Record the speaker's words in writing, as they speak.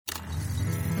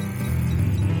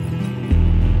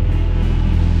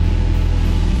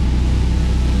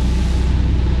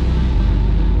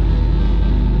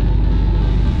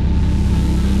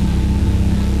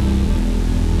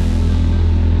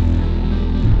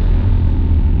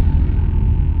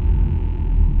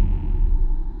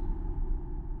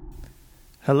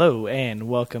Hello and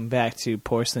welcome back to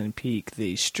Porcelain Peak,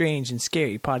 the strange and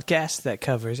scary podcast that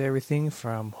covers everything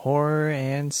from horror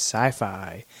and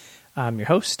sci-fi. I'm your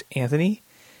host, Anthony,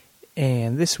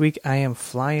 and this week I am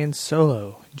flying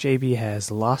solo. JB has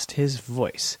lost his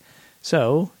voice.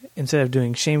 So, instead of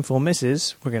doing Shameful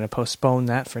Misses, we're going to postpone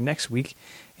that for next week,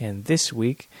 and this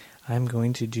week I'm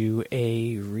going to do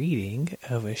a reading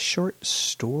of a short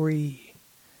story.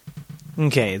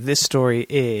 Okay, this story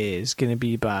is going to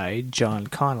be by John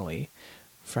Connolly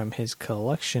from his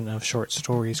collection of short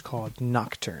stories called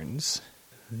Nocturnes.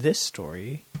 This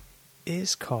story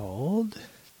is called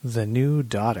The New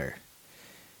Daughter.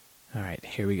 Alright,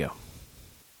 here we go.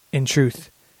 In truth,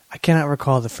 I cannot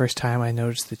recall the first time I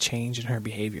noticed the change in her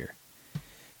behavior.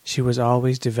 She was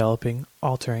always developing,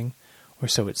 altering, or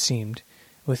so it seemed,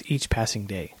 with each passing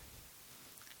day.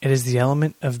 It is the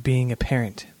element of being a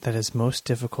parent that is most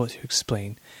difficult to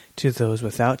explain to those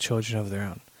without children of their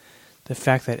own. The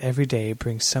fact that every day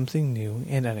brings something new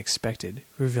and unexpected,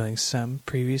 revealing some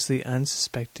previously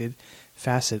unsuspected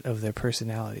facet of their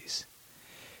personalities.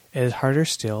 It is harder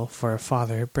still for a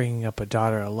father bringing up a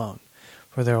daughter alone,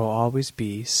 for there will always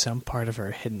be some part of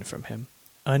her hidden from him,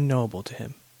 unknowable to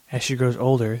him. As she grows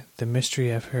older, the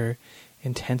mystery of her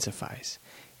intensifies,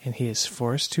 and he is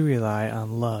forced to rely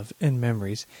on love and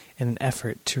memories in an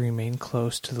effort to remain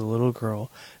close to the little girl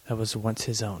that was once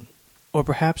his own. Or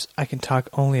perhaps I can talk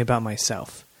only about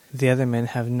myself. The other men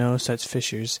have no such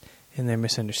fissures in their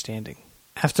misunderstanding.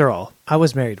 After all, I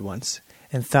was married once,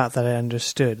 and thought that I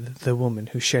understood the woman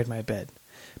who shared my bed,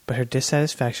 but her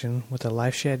dissatisfaction with the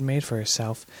life she had made for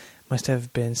herself must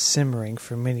have been simmering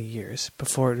for many years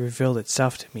before it revealed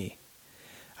itself to me.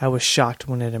 I was shocked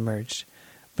when it emerged,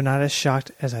 but not as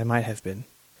shocked as I might have been.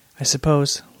 I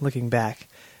suppose, looking back,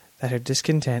 that her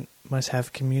discontent must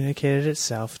have communicated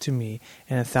itself to me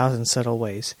in 1,000 subtle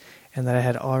ways, and that I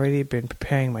had already been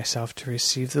preparing myself to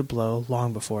receive the blow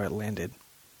long before it landed.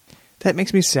 That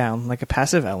makes me sound like a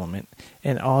passive element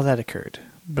in all that occurred,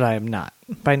 but I am not,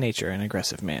 by nature, an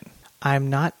aggressive man. I am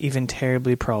not even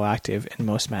terribly proactive in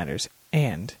most matters,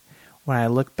 and when I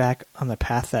look back on the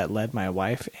path that led my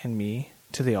wife and me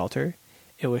to the altar,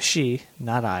 it was she,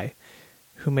 not I,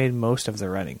 who made most of the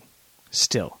running.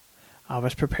 Still, I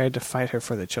was prepared to fight her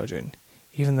for the children,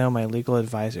 even though my legal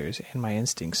advisers and my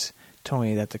instincts told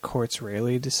me that the courts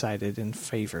rarely decided in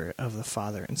favor of the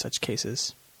father in such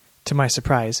cases. To my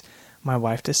surprise, my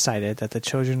wife decided that the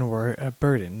children were a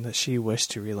burden that she wished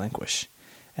to relinquish,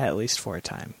 at least for a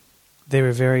time. They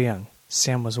were very young.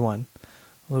 Sam was 1,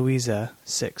 Louisa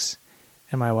 6,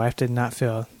 and my wife did not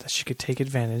feel that she could take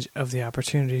advantage of the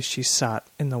opportunities she sought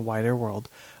in the wider world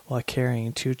while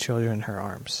carrying 2 children in her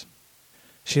arms.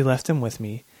 She left them with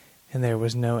me, and there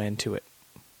was no end to it.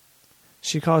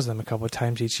 She calls them a couple of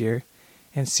times each year,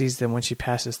 and sees them when she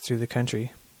passes through the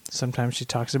country. Sometimes she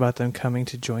talks about them coming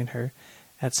to join her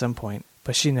at some point,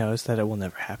 but she knows that it will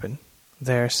never happen.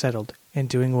 They are settled and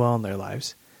doing well in their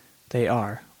lives. They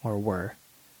are, or were,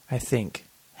 I think,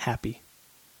 happy.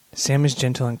 Sam is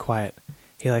gentle and quiet.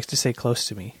 He likes to stay close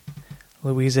to me.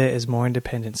 Louisa is more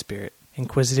independent spirit,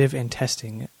 inquisitive and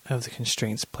testing of the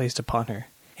constraints placed upon her.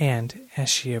 And, as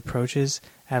she approaches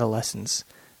adolescence,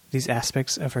 these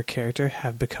aspects of her character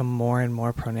have become more and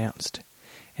more pronounced.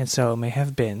 And so it may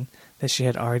have been that she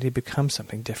had already become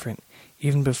something different,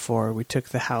 even before we took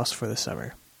the house for the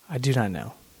summer. I do not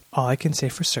know. All I can say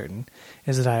for certain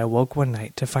is that I awoke one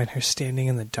night to find her standing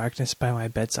in the darkness by my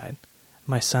bedside,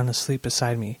 my son asleep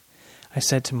beside me. I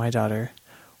said to my daughter,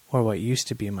 or what used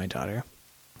to be my daughter,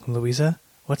 "Louisa,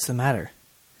 what's the matter?"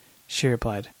 She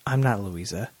replied, "I'm not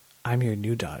Louisa. I'm your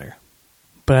new daughter."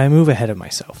 But I move ahead of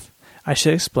myself. I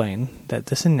should explain that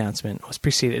this announcement was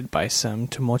preceded by some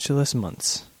tumultuous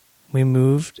months. We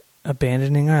moved,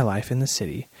 abandoning our life in the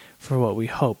city for what we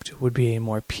hoped would be a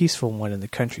more peaceful one in the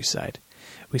countryside.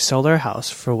 We sold our house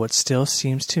for what still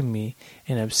seems to me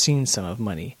an obscene sum of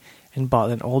money, and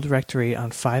bought an old rectory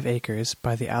on 5 acres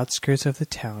by the outskirts of the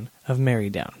town of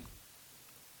Marydown.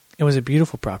 It was a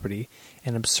beautiful property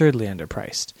and absurdly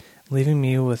underpriced, leaving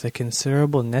me with a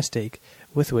considerable nest egg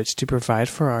with which to provide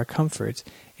for our comforts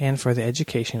and for the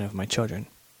education of my children.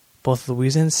 Both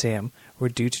Louisa and Sam were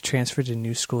due to transfer to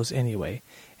new schools anyway,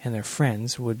 and their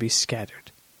friends would be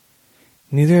scattered.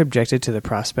 Neither objected to the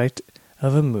prospect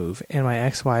of a move, and my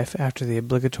ex-wife, after the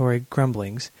obligatory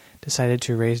grumblings, decided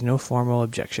to raise no formal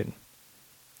objection.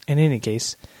 In any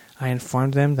case, I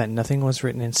informed them that nothing was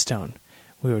written in stone.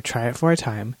 We would try it for a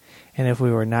time, and if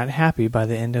we were not happy by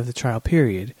the end of the trial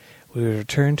period, we would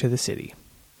return to the city.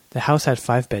 The house had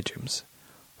 5 bedrooms,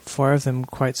 4 of them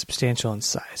quite substantial in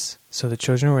size, so the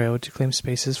children were able to claim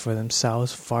spaces for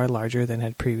themselves far larger than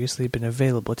had previously been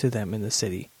available to them in the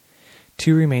city.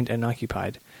 2 remained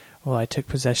unoccupied, while I took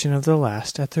possession of the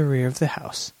last at the rear of the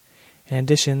house. In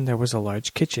addition, there was a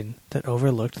large kitchen that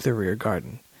overlooked the rear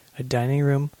garden, a dining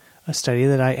room, a study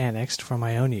that I annexed for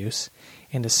my own use,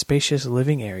 and a spacious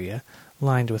living area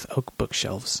lined with oak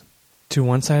bookshelves. To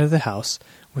one side of the house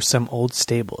were some old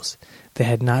stables. They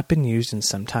had not been used in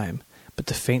some time, but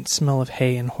the faint smell of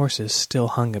hay and horses still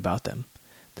hung about them.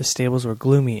 The stables were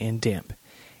gloomy and damp,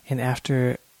 and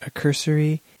after a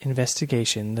cursory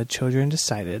investigation the children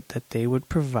decided that they would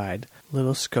provide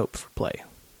little scope for play.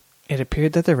 It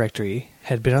appeared that the rectory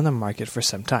had been on the market for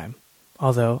some time,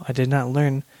 although I did not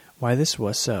learn why this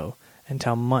was so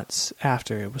until months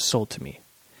after it was sold to me.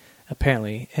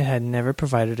 Apparently it had never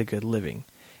provided a good living,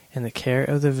 and the care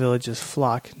of the village's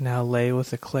flock now lay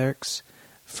with the clerics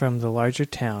from the larger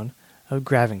town of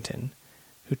Gravington,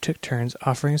 who took turns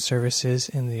offering services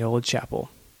in the old chapel.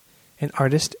 An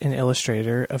artist and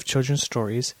illustrator of children's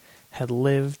stories had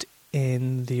lived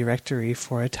in the rectory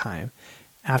for a time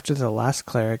after the last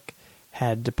cleric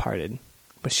had departed,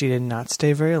 but she did not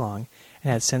stay very long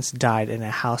and had since died in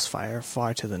a house fire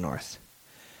far to the north.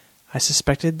 I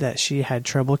suspected that she had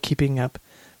trouble keeping up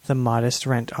the modest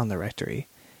rent on the rectory,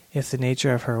 if the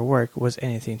nature of her work was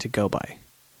anything to go by.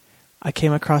 I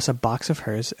came across a box of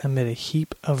hers amid a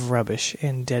heap of rubbish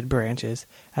and dead branches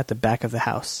at the back of the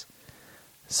house.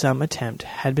 Some attempt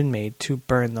had been made to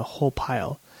burn the whole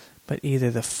pile, but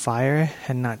either the fire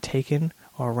had not taken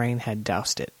or rain had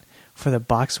doused it, for the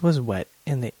box was wet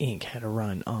and the ink had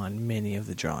run on many of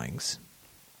the drawings.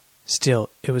 Still,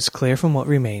 it was clear from what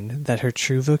remained that her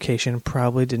true vocation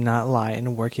probably did not lie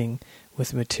in working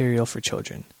with material for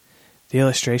children. The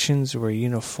illustrations were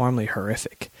uniformly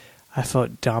horrific. I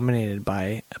felt dominated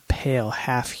by pale,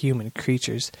 half-human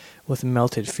creatures with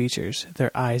melted features,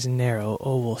 their eyes narrow,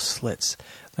 oval slits,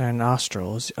 their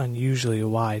nostrils unusually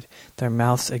wide, their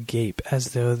mouths agape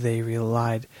as though they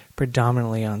relied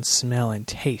predominantly on smell and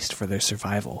taste for their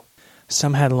survival.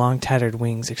 Some had long tattered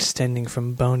wings extending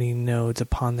from bony nodes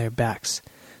upon their backs,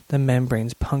 the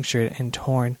membranes punctured and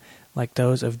torn like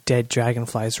those of dead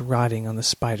dragonflies rotting on the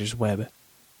spider's web.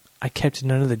 I kept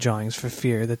none of the drawings for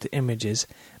fear that the images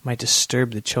might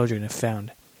disturb the children if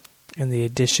found, and the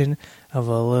addition of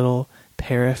a little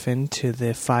paraffin to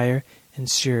the fire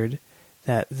ensured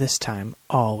that this time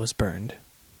all was burned.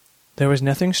 There was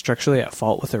nothing structurally at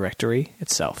fault with the rectory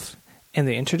itself, and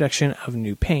the introduction of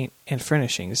new paint and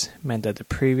furnishings meant that the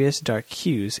previous dark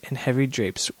hues and heavy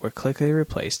drapes were quickly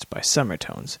replaced by summer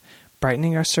tones,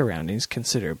 brightening our surroundings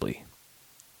considerably.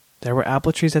 There were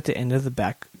apple trees at the end of the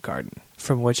back garden,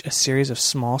 from which a series of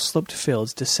small sloped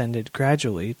fields descended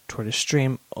gradually toward a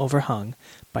stream overhung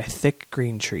by thick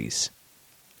green trees.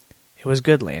 It was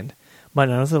good land, but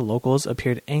none of the locals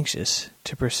appeared anxious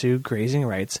to pursue grazing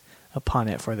rights upon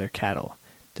it for their cattle,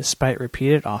 despite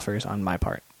repeated offers on my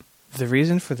part. The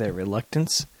reason for their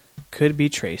reluctance could be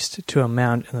traced to a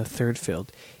mound in the third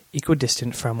field,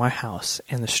 equidistant from my house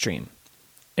and the stream.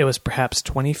 It was perhaps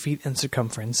 20 feet in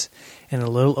circumference and a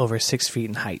little over 6 feet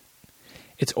in height.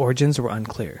 Its origins were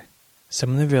unclear.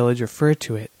 Some in the village referred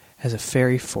to it as a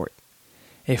fairy fort,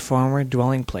 a former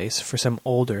dwelling place for some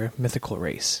older mythical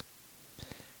race.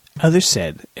 Others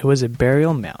said it was a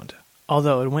burial mound,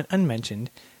 although it went unmentioned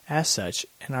as such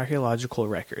in archaeological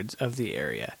records of the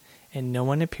area, and no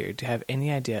one appeared to have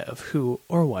any idea of who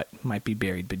or what might be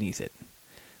buried beneath it.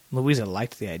 Louisa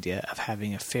liked the idea of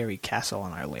having a fairy castle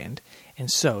on our land,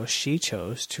 and so she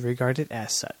chose to regard it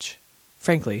as such.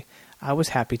 Frankly, I was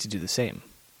happy to do the same,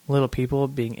 little people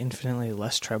being infinitely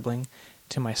less troubling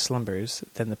to my slumbers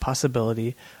than the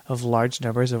possibility of large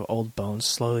numbers of old bones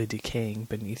slowly decaying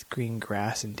beneath green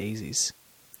grass and daisies.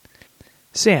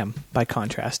 Sam, by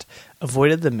contrast,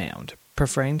 avoided the mound,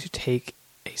 preferring to take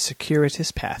a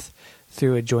circuitous path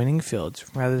through adjoining fields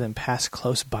rather than pass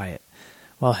close by it,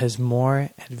 while his more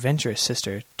adventurous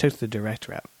sister took the direct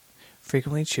route,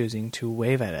 frequently choosing to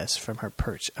wave at us from her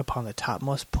perch upon the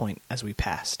topmost point as we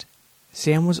passed.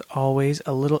 Sam was always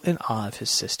a little in awe of his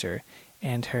sister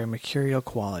and her mercurial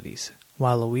qualities,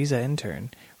 while Louisa, in turn,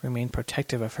 remained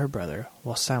protective of her brother,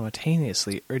 while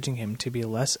simultaneously urging him to be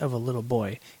less of a little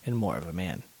boy and more of a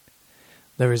man.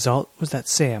 The result was that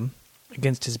Sam,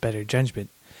 against his better judgment,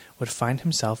 would find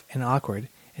himself in awkward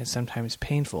and sometimes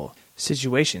painful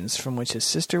situations from which his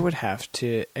sister would have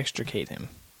to extricate him.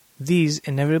 These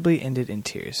inevitably ended in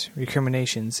tears,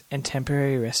 recriminations, and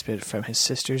temporary respite from his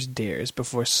sister's dares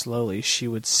before slowly she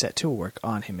would set to work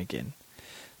on him again.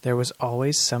 There was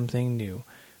always something new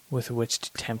with which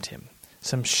to tempt him,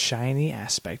 some shiny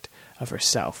aspect of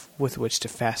herself with which to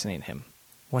fascinate him.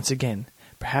 Once again,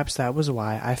 perhaps that was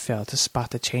why I failed to spot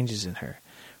the changes in her,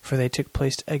 for they took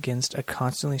place against a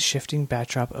constantly shifting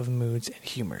backdrop of moods and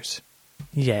humors.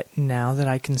 Yet, now that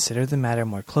I consider the matter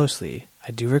more closely,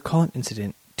 I do recall an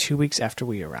incident 2 weeks after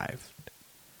we arrived.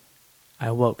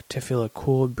 I woke to feel a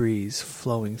cool breeze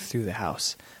flowing through the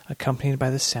house, accompanied by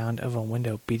the sound of a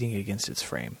window beating against its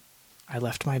frame. I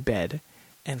left my bed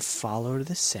and followed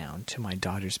the sound to my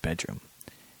daughter's bedroom.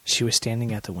 She was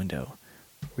standing at the window,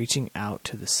 reaching out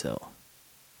to the sill.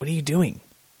 "What are you doing?"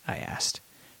 I asked.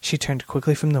 She turned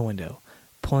quickly from the window,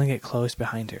 pulling it closed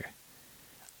behind her.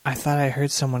 "I thought I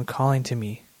heard someone calling to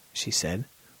me," she said.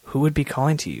 "Who would be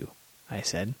calling to you?" I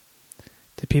said.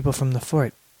 "The people from the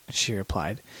fort," she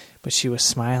replied, but she was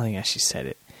smiling as she said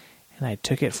it, and I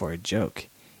took it for a joke,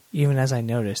 even as I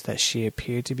noticed that she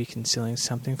appeared to be concealing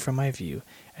something from my view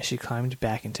as she climbed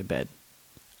back into bed.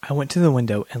 I went to the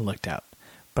window and looked out,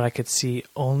 but I could see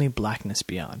only blackness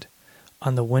beyond.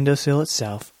 On the windowsill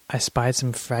itself, I spied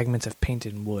some fragments of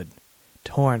painted wood,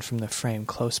 torn from the frame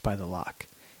close by the lock,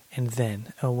 and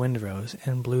then a wind rose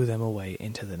and blew them away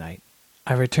into the night.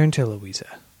 I returned to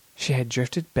Louisa. She had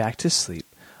drifted back to sleep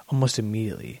almost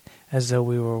immediately, as though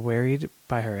we were wearied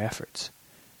by her efforts,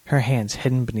 her hands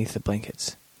hidden beneath the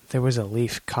blankets. There was a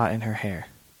leaf caught in her hair,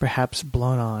 perhaps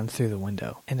blown on through the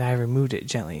window, and I removed it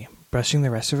gently, brushing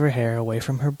the rest of her hair away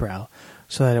from her brow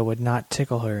so that it would not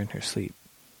tickle her in her sleep.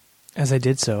 As I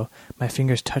did so, my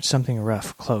fingers touched something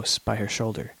rough close by her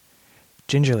shoulder.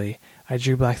 Gingerly, I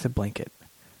drew back the blanket.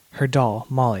 Her doll,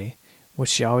 Molly, which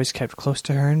she always kept close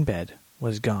to her in bed,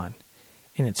 was gone.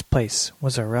 In its place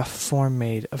was a rough form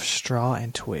made of straw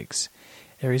and twigs.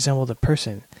 It resembled a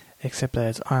person, except that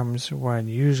its arms were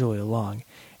unusually long,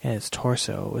 and its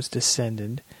torso was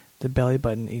distended, the belly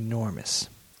button enormous.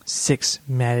 6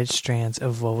 matted strands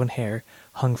of woven hair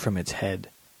hung from its head.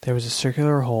 There was a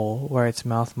circular hole where its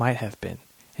mouth might have been,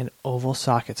 and oval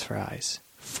sockets for eyes.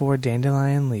 4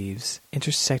 dandelion leaves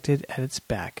intersected at its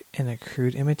back in a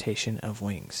crude imitation of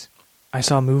wings. I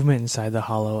saw movement inside the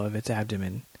hollow of its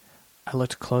abdomen. I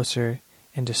looked closer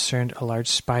and discerned a large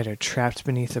spider trapped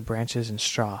beneath the branches and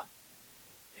straw.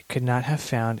 It could not have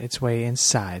found its way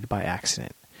inside by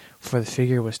accident, for the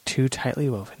figure was too tightly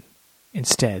woven.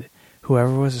 Instead,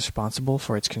 whoever was responsible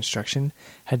for its construction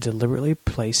had deliberately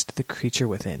placed the creature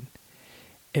within.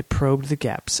 It probed the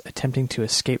gaps, attempting to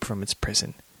escape from its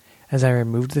prison. As I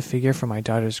removed the figure from my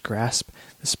daughter's grasp,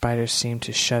 the spider seemed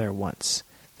to shudder once,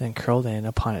 then curled in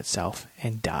upon itself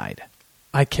and died.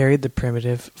 I carried the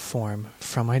primitive form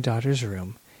from my daughter's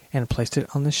room and placed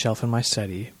it on the shelf in my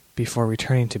study before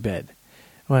returning to bed.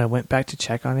 When I went back to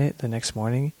check on it the next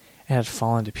morning, it had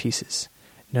fallen to pieces.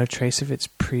 No trace of its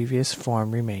previous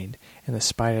form remained, and the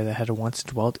spider that had once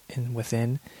dwelt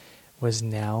within was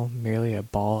now merely a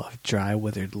ball of dry,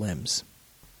 withered limbs.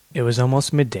 It was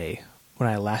almost midday when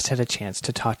I last had a chance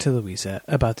to talk to Louisa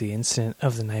about the incident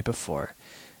of the night before,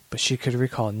 but she could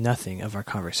recall nothing of our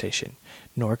conversation,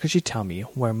 nor could she tell me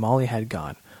where Molly had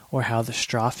gone or how the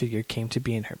straw figure came to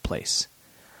be in her place.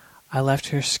 I left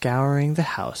her scouring the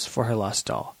house for her lost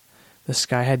doll. The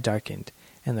sky had darkened,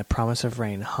 and the promise of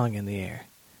rain hung in the air.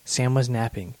 Sam was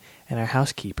napping, and our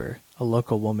housekeeper, a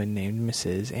local woman named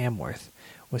Mrs. Amworth,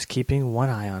 was keeping one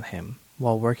eye on him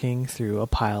while working through a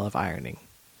pile of ironing.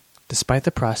 Despite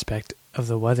the prospect of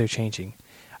the weather changing,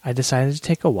 I decided to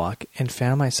take a walk and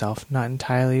found myself, not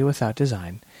entirely without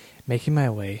design, making my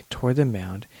way toward the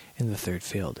mound in the third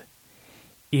field.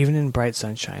 Even in bright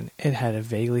sunshine, it had a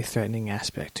vaguely threatening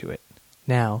aspect to it.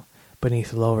 Now,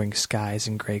 beneath lowering skies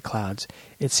and gray clouds,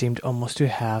 it seemed almost to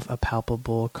have a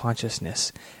palpable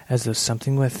consciousness, as though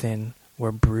something within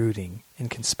were brooding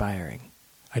and conspiring.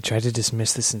 I tried to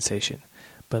dismiss the sensation,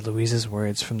 but Louisa's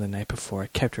words from the night before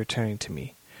kept returning to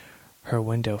me. Her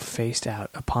window faced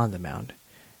out upon the mound.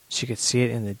 She could see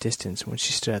it in the distance when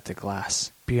she stood at the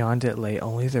glass. Beyond it lay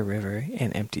only the river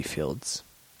and empty fields.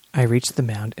 I reached the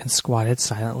mound and squatted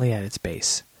silently at its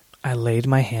base. I laid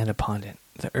my hand upon it,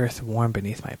 the earth warm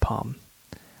beneath my palm.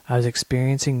 I was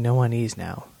experiencing no unease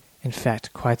now. In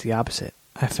fact, quite the opposite.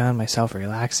 I found myself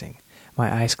relaxing,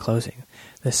 my eyes closing,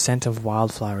 the scent of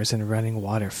wildflowers and running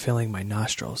water filling my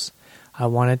nostrils. I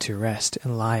wanted to rest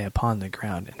and lie upon the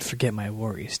ground and forget my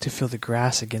worries, to feel the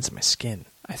grass against my skin.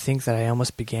 I think that I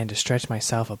almost began to stretch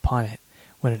myself upon it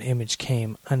when an image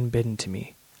came unbidden to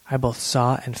me. I both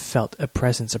saw and felt a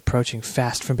presence approaching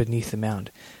fast from beneath the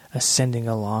mound, ascending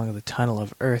along the tunnel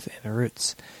of earth and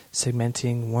roots,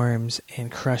 segmenting worms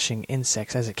and crushing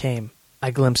insects as it came.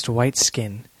 I glimpsed white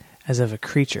skin, as of a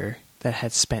creature that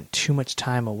had spent too much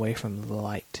time away from the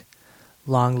light,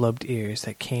 long lobed ears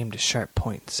that came to sharp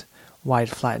points, wide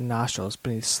flattened nostrils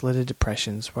beneath slitted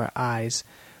depressions where eyes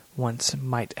once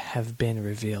might have been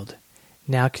revealed,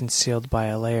 now concealed by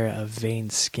a layer of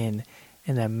veined skin,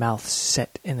 and a mouth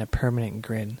set in a permanent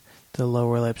grin, the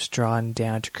lower lips drawn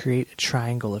down to create a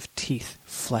triangle of teeth,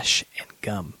 flesh, and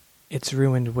gum. Its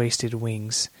ruined, wasted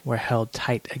wings were held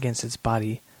tight against its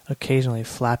body, occasionally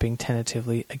flapping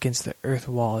tentatively against the earth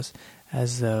walls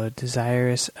as though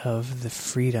desirous of the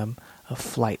freedom of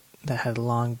flight that had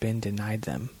long been denied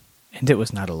them. And it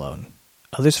was not alone.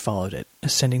 Others followed it,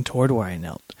 ascending toward where I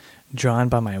knelt, drawn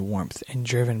by my warmth and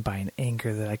driven by an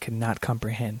anger that I could not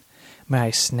comprehend. My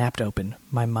eyes snapped open,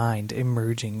 my mind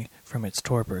emerging from its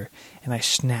torpor, and I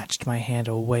snatched my hand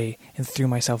away and threw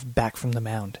myself back from the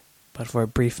mound. But for a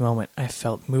brief moment I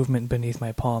felt movement beneath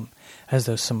my palm, as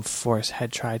though some force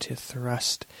had tried to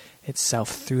thrust itself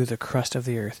through the crust of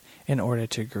the earth in order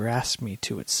to grasp me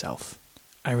to itself.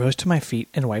 I rose to my feet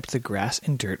and wiped the grass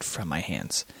and dirt from my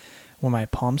hands. Where my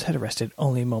palms had rested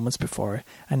only moments before,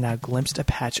 I now glimpsed a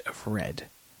patch of red.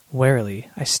 Warily,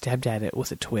 I stabbed at it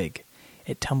with a twig.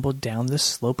 It tumbled down the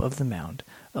slope of the mound,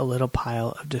 a little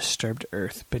pile of disturbed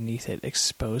earth beneath it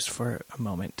exposed for a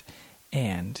moment,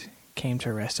 and came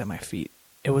to rest at my feet.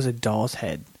 It was a doll's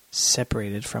head,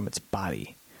 separated from its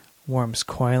body, worms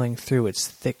coiling through its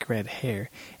thick red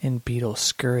hair, and beetles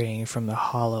scurrying from the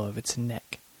hollow of its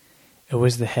neck. It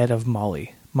was the head of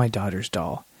Molly, my daughter's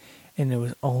doll, and it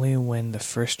was only when the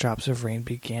first drops of rain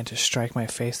began to strike my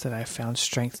face that I found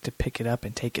strength to pick it up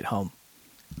and take it home.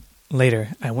 Later,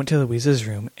 I went to Louisa's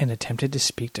room and attempted to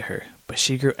speak to her, but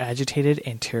she grew agitated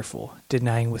and tearful,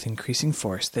 denying with increasing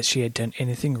force that she had done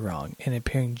anything wrong and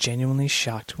appearing genuinely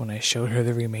shocked when I showed her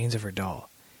the remains of her doll.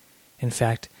 In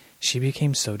fact, she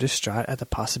became so distraught at the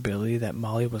possibility that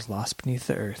Molly was lost beneath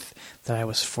the earth that I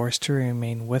was forced to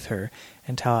remain with her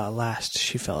until at last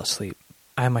she fell asleep.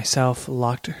 I myself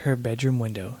locked her bedroom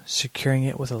window, securing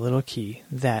it with a little key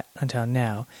that, until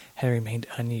now, had remained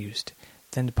unused,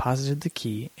 then deposited the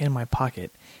key in my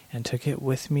pocket and took it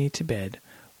with me to bed,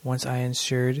 once I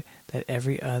ensured that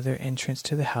every other entrance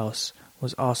to the house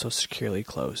was also securely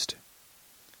closed.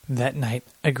 That night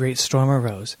a great storm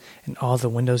arose, and all the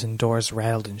windows and doors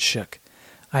rattled and shook.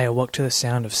 I awoke to the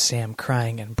sound of Sam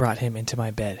crying and brought him into my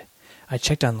bed. I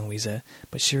checked on Louisa,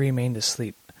 but she remained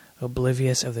asleep,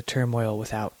 oblivious of the turmoil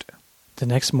without. The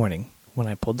next morning, when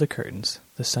I pulled the curtains,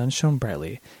 the sun shone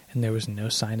brightly, and there was no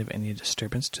sign of any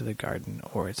disturbance to the garden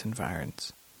or its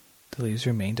environs. The leaves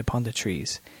remained upon the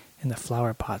trees, and the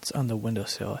flower pots on the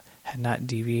windowsill had not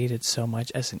deviated so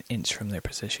much as an inch from their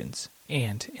positions.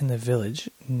 And, in the village,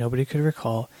 nobody could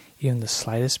recall even the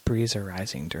slightest breeze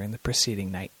arising during the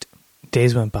preceding night.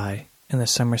 Days went by, and the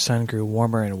summer sun grew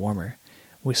warmer and warmer.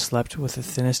 We slept with the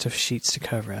thinnest of sheets to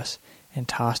cover us, and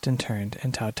tossed and turned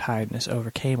until tiredness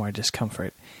overcame our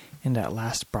discomfort, and at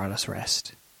last brought us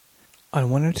rest. On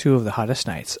one or two of the hottest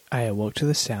nights, I awoke to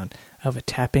the sound of a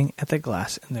tapping at the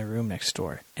glass in the room next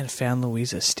door, and found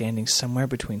Louisa standing somewhere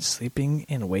between sleeping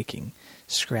and waking,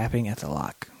 scrapping at the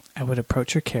lock. I would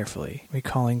approach her carefully,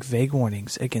 recalling vague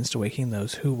warnings against waking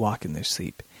those who walk in their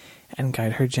sleep, and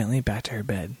guide her gently back to her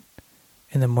bed.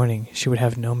 In the morning she would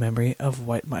have no memory of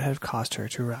what might have caused her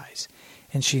to rise,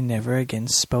 and she never again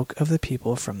spoke of the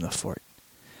people from the fort.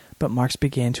 But marks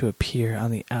began to appear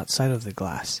on the outside of the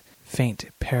glass, faint,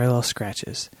 parallel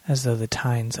scratches, as though the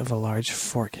tines of a large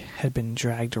fork had been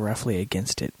dragged roughly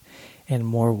against it, and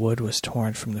more wood was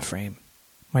torn from the frame.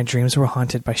 My dreams were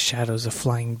haunted by shadows of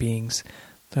flying beings,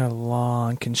 their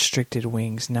long, constricted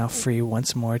wings now free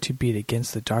once more to beat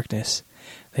against the darkness.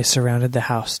 They surrounded the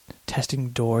house, testing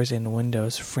doors and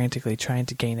windows, frantically trying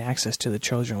to gain access to the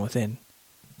children within.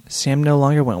 Sam no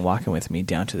longer went walking with me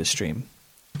down to the stream.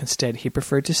 Instead, he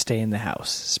preferred to stay in the house,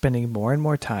 spending more and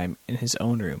more time in his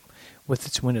own room, with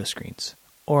its window screens,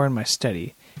 or in my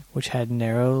study, which had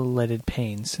narrow-leaded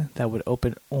panes that would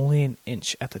open only an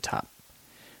inch at the top.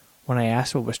 When I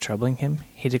asked what was troubling him,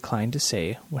 he declined to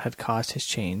say what had caused his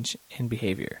change in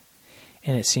behavior,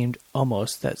 and it seemed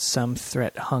almost that some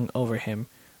threat hung over him,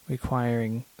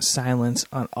 requiring silence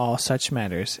on all such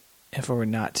matters if it were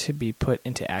not to be put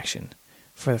into action.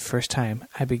 For the first time,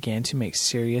 I began to make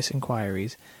serious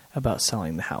inquiries about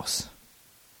selling the house.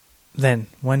 Then,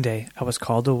 one day, I was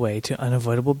called away to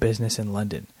unavoidable business in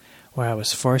London, where I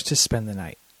was forced to spend the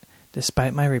night.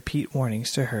 Despite my repeat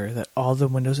warnings to her that all the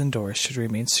windows and doors should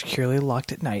remain securely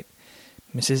locked at night,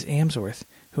 Mrs. Amsworth,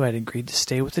 who had agreed to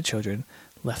stay with the children,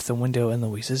 left the window in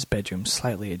Louisa's bedroom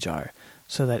slightly ajar,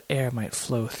 so that air might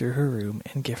flow through her room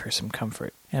and give her some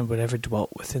comfort, and whatever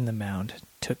dwelt within the mound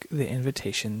took the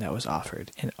invitation that was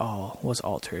offered, and all was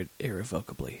altered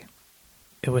irrevocably.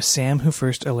 It was Sam who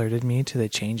first alerted me to the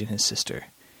change in his sister.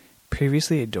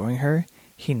 Previously adoring her,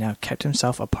 he now kept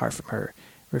himself apart from her,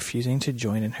 refusing to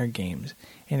join in her games,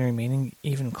 and remaining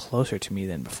even closer to me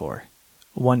than before.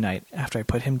 One night, after I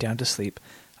put him down to sleep,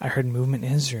 I heard movement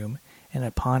in his room, and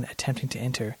upon attempting to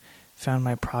enter, found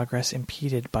my progress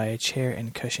impeded by a chair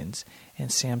and cushions,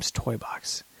 and Sam's toy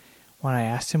box. When I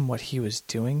asked him what he was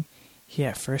doing, he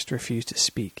at first refused to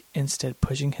speak, instead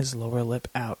pushing his lower lip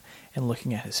out and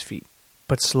looking at his feet.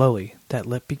 But slowly, that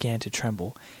lip began to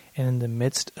tremble, and in the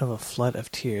midst of a flood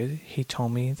of tears, he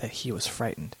told me that he was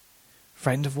frightened.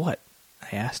 "Frightened of what?"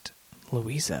 I asked.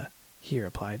 "Louisa," he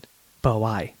replied. "But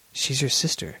why? She's your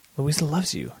sister. Louisa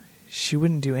loves you. She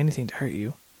wouldn't do anything to hurt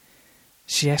you."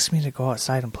 "She asked me to go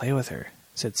outside and play with her,"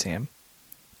 said Sam.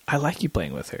 "I like you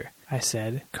playing with her," I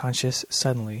said, conscious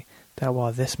suddenly that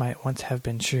while this might once have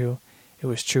been true, it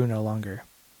was true no longer.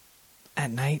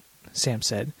 "At night," Sam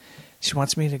said. "She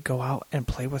wants me to go out and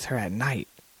play with her at night,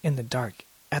 in the dark,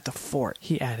 at the fort,"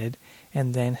 he added,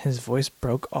 and then his voice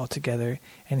broke altogether,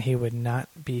 and he would not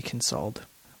be consoled.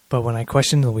 But when I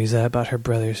questioned Louisa about her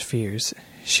brother's fears,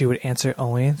 she would answer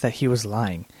only that he was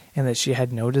lying, and that she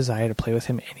had no desire to play with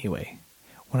him anyway.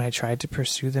 When I tried to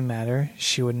pursue the matter,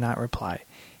 she would not reply,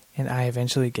 and I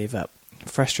eventually gave up,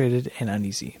 frustrated and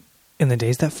uneasy. In the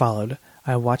days that followed,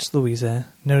 I watched Louisa,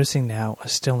 noticing now a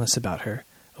stillness about her,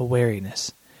 a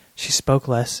wariness. She spoke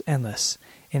less and less,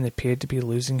 and appeared to be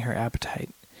losing her appetite.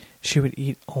 She would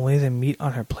eat only the meat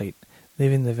on her plate,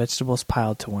 leaving the vegetables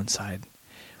piled to one side.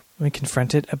 When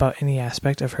confronted about any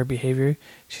aspect of her behavior,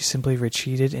 she simply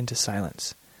retreated into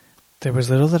silence. There was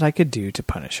little that I could do to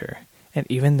punish her, and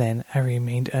even then I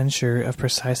remained unsure of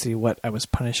precisely what I was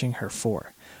punishing her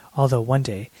for, although one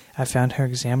day I found her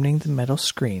examining the metal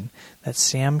screen that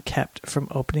Sam kept from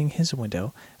opening his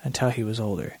window until he was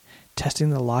older, testing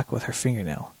the lock with her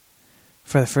fingernail.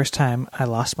 For the first time, I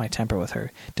lost my temper with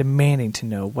her, demanding to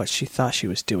know what she thought she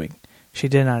was doing. She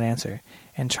did not answer,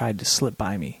 and tried to slip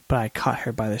by me, but I caught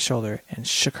her by the shoulder and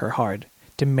shook her hard,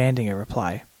 demanding a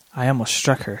reply. I almost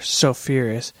struck her, so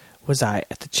furious was I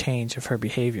at the change of her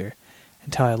behavior,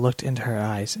 until I looked into her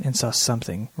eyes and saw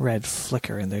something red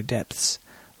flicker in their depths,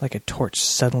 like a torch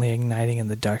suddenly igniting in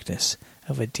the darkness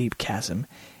of a deep chasm,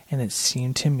 and it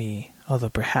seemed to me, although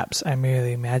perhaps I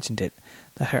merely imagined it,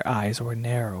 that her eyes were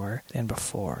narrower than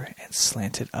before and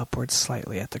slanted upward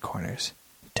slightly at the corners.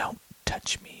 "Don't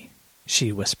touch me,"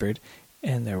 she whispered,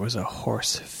 and there was a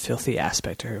hoarse, filthy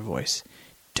aspect to her voice.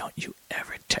 "Don't you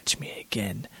ever touch me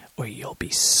again, or you'll be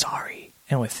sorry."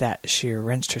 And with that, she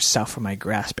wrenched herself from my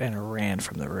grasp and ran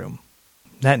from the room.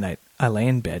 That night, I lay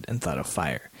in bed and thought of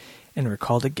fire, and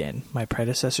recalled again my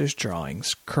predecessor's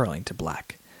drawings curling to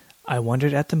black. I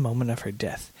wondered at the moment of her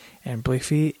death, and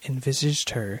briefly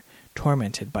envisaged her,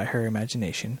 tormented by her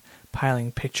imagination,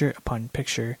 piling picture upon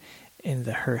picture in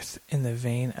the hearth in the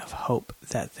vein of hope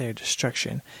that their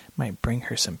destruction might bring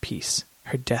her some peace.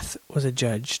 Her death was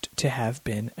adjudged to have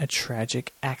been a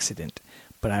tragic accident,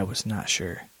 but I was not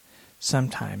sure.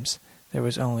 Sometimes there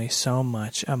was only so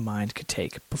much a mind could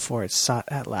take before it sought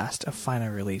at last a final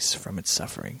release from its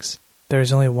sufferings. There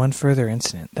is only one further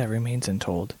incident that remains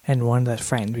untold, and one that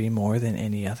frightened me more than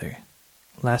any other.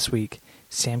 Last week,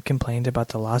 Sam complained about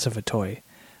the loss of a toy,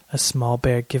 a small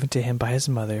bear given to him by his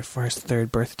mother for his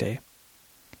 3rd birthday.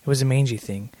 It was a mangy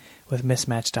thing, with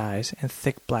mismatched eyes and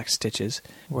thick black stitches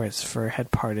where its fur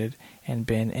had parted and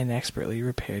been inexpertly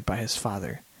repaired by his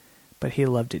father, but he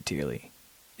loved it dearly.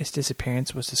 Its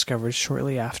disappearance was discovered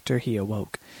shortly after he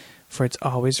awoke, for it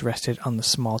always rested on the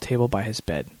small table by his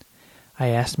bed. I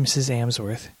asked Mrs.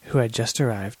 Amsworth, who had just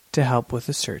arrived, to help with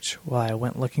the search while I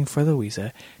went looking for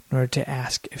Louisa in order to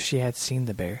ask if she had seen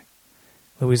the bear.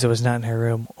 Louisa was not in her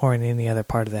room or in any other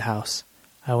part of the house.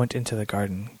 I went into the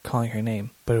garden, calling her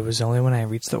name, but it was only when I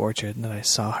reached the orchard that I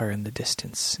saw her in the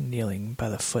distance, kneeling by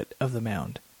the foot of the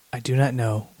mound. I do not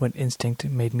know what instinct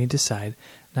made me decide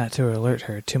not to alert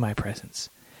her to my presence.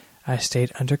 I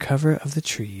stayed under cover of the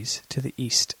trees to the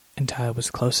east until I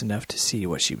was close enough to see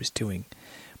what she was doing.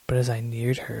 But as I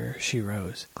neared her, she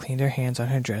rose, cleaned her hands on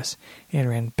her dress, and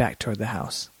ran back toward the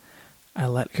house. I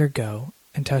let her go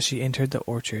until she entered the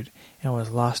orchard and was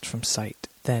lost from sight,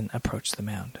 then approached the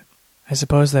mound. I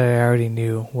suppose that I already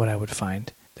knew what I would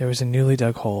find. There was a newly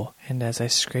dug hole, and as I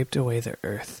scraped away the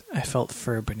earth, I felt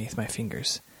fur beneath my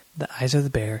fingers. The eyes of the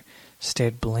bear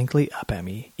stared blankly up at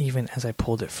me, even as I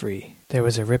pulled it free. There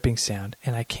was a ripping sound,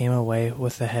 and I came away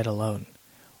with the head alone.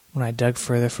 When I dug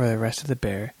further for the rest of the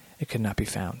bear, it could not be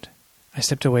found. I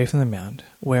stepped away from the mound,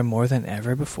 aware more than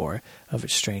ever before of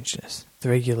its strangeness, the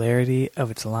regularity of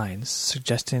its lines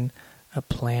suggesting a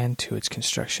plan to its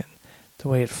construction, the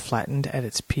way it flattened at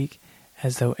its peak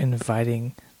as though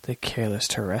inviting the careless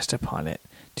to rest upon it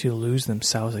to lose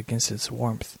themselves against its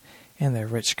warmth and the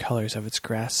rich colors of its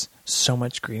grass, so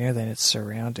much greener than its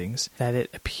surroundings that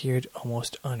it appeared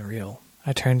almost unreal.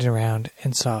 I turned around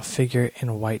and saw a figure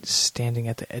in white standing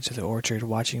at the edge of the orchard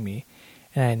watching me,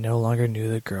 and I no longer knew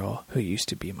the girl who used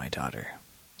to be my daughter.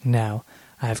 Now,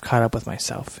 I have caught up with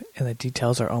myself, and the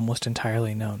details are almost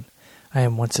entirely known. I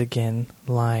am once again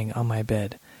lying on my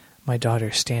bed, my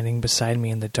daughter standing beside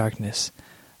me in the darkness,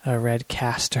 a red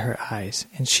cast to her eyes,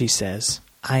 and she says,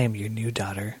 "I am your new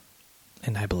daughter,"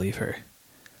 and I believe her.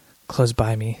 Close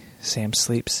by me, Sam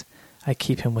sleeps. I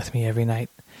keep him with me every night.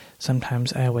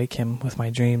 Sometimes I awake him with my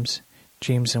dreams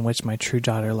in which my true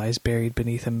daughter lies buried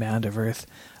beneath a mound of earth,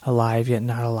 alive yet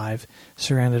not alive,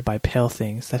 surrounded by pale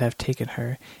things that have taken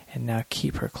her and now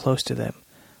keep her close to them,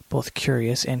 both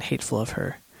curious and hateful of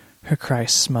her, her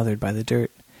cries smothered by the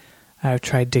dirt. I have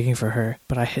tried digging for her,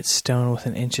 but I hit stone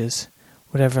within inches.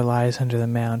 Whatever lies under the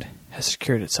mound has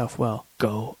secured itself well.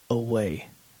 "Go away,"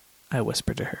 I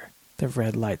whisper to her. The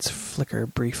red lights flicker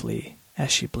briefly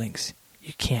as she blinks.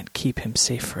 "You can't keep him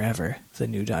safe forever," the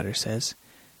new daughter says.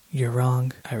 "You're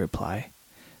wrong," I reply.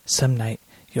 "Some night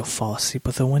you'll fall asleep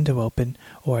with a window open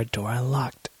or a door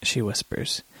unlocked," she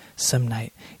whispers. "Some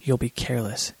night you'll be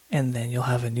careless, and then you'll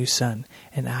have a new son,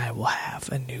 and I will have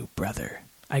a new brother."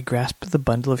 I grasp the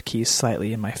bundle of keys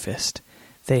slightly in my fist.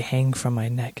 They hang from my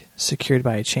neck, secured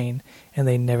by a chain, and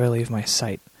they never leave my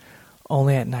sight.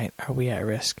 Only at night are we at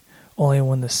risk. Only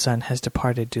when the sun has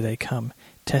departed do they come,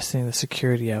 testing the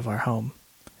security of our home.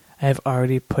 I have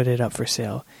already put it up for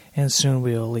sale, and soon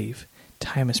we will leave.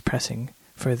 Time is pressing,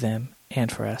 for them and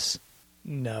for us.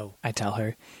 "No," I tell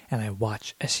her, and I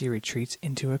watch as she retreats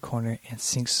into a corner and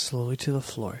sinks slowly to the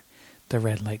floor, the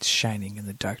red lights shining in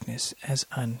the darkness as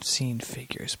unseen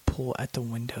figures pull at the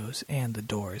windows and the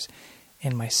doors,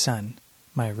 and my son,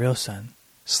 my real son,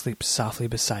 sleeps softly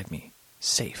beside me,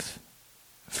 safe.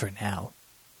 For now.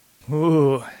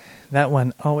 Ooh, that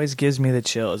one always gives me the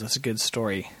chills. That's a good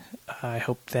story. I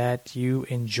hope that you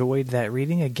enjoyed that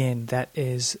reading. Again, that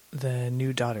is The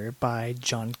New Daughter by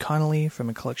John Connolly from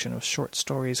a collection of short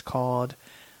stories called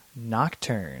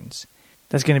Nocturnes.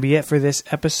 That's going to be it for this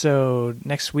episode.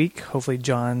 Next week, hopefully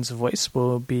John's voice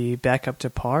will be back up to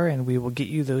par and we will get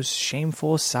you those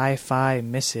shameful sci-fi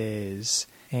misses.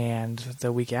 And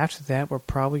the week after that, we're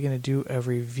probably going to do a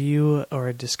review or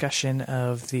a discussion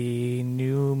of the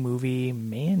new movie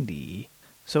Mandy.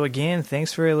 So again,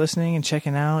 thanks for listening and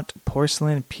checking out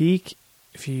Porcelain Peak.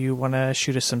 If you want to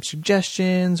shoot us some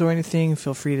suggestions or anything,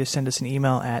 feel free to send us an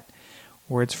email at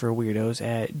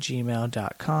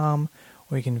wordsforweirdos@gmail.com,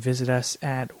 or you can visit us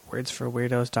at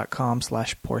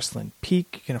wordsforweirdos.com/porcelainpeak.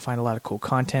 You're going to find a lot of cool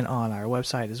content on our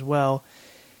website as well.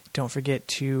 Don't forget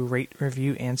to rate,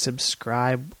 review, and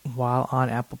subscribe while on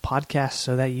Apple Podcasts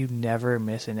so that you never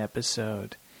miss an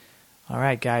episode. All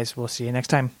right, guys, we'll see you next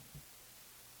time.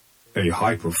 A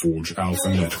Hyperforge Alpha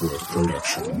Network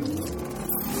production.